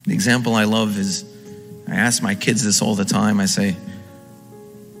The example I love is, I ask my kids this all the time. I say,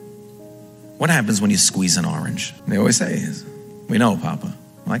 what happens when you squeeze an orange? They always say, we know, Papa.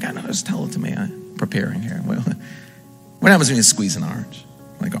 I'm like, I know, just tell it to me. I'm preparing here. What happens when you squeeze an orange?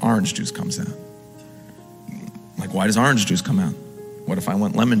 Like orange juice comes out. Like, why does orange juice come out? What if I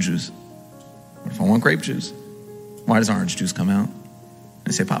want lemon juice? What if I want grape juice? Why does orange juice come out?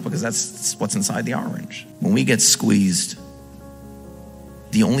 I say, Papa, because that's what's inside the orange. When we get squeezed,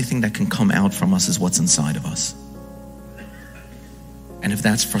 the only thing that can come out from us is what's inside of us. And if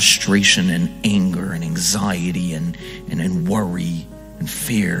that's frustration and anger and anxiety and worry and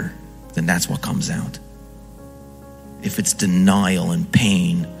fear, then that's what comes out. If it's denial and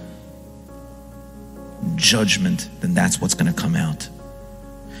pain, judgment, then that's what's going to come out.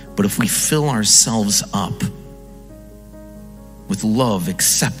 But if we fill ourselves up with love,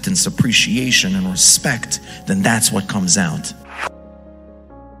 acceptance, appreciation, and respect, then that's what comes out.